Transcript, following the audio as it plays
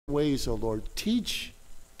ways, O Lord. Teach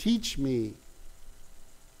me.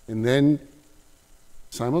 And then,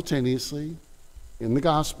 simultaneously, in the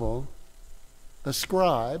gospel, a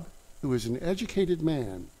scribe, who is an educated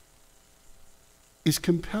man, is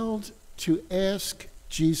compelled to ask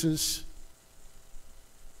Jesus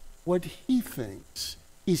what he thinks.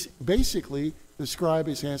 Basically, the scribe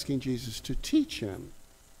is asking Jesus to teach him.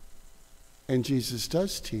 And Jesus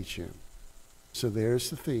does teach him. So there's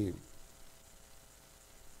the theme.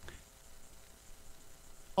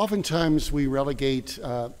 Oftentimes we relegate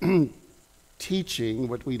teaching,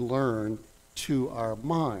 what we learn, to our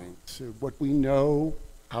minds. What we know,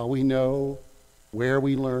 how we know, where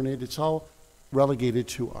we learn it, it's all relegated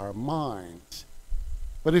to our minds.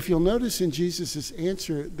 But if you'll notice in Jesus'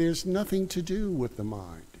 answer, there's nothing to do with the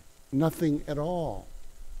mind. Nothing at all.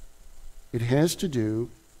 It has to do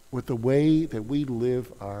with the way that we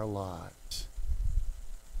live our lives,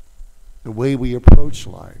 the way we approach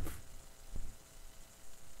life.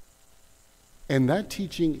 And that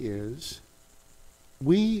teaching is,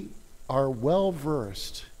 we are well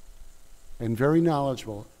versed and very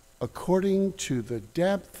knowledgeable according to the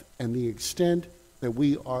depth and the extent that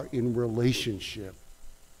we are in relationship.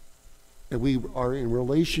 That we are in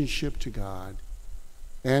relationship to God,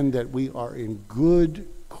 and that we are in good,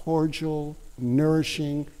 cordial,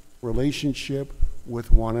 nourishing relationship with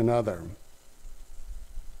one another.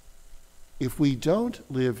 If we don't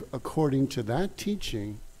live according to that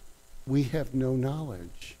teaching, we have no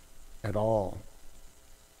knowledge at all.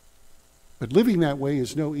 But living that way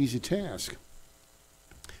is no easy task,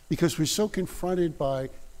 because we're so confronted by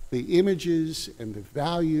the images and the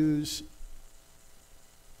values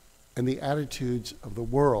and the attitudes of the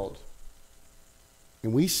world.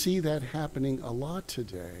 And we see that happening a lot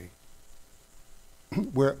today,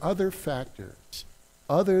 where other factors,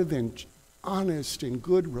 other than honest and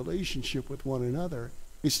good relationship with one another,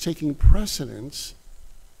 is taking precedence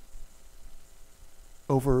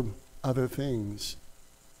over other things,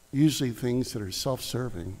 usually things that are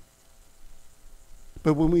self-serving.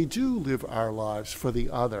 But when we do live our lives for the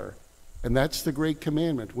other, and that's the great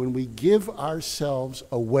commandment, when we give ourselves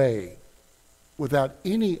away without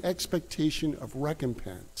any expectation of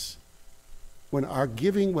recompense, when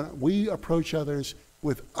we approach others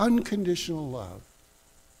with unconditional love,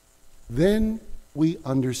 then we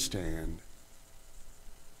understand.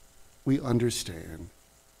 We understand.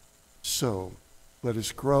 So, let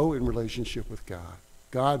us grow in relationship with God.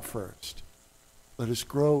 God first. Let us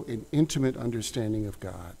grow in intimate understanding of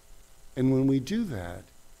God. And when we do that,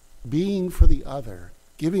 being for the other,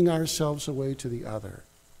 giving ourselves away to the other,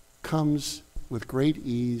 comes with great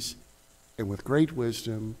ease and with great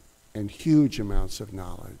wisdom and huge amounts of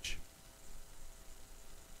knowledge.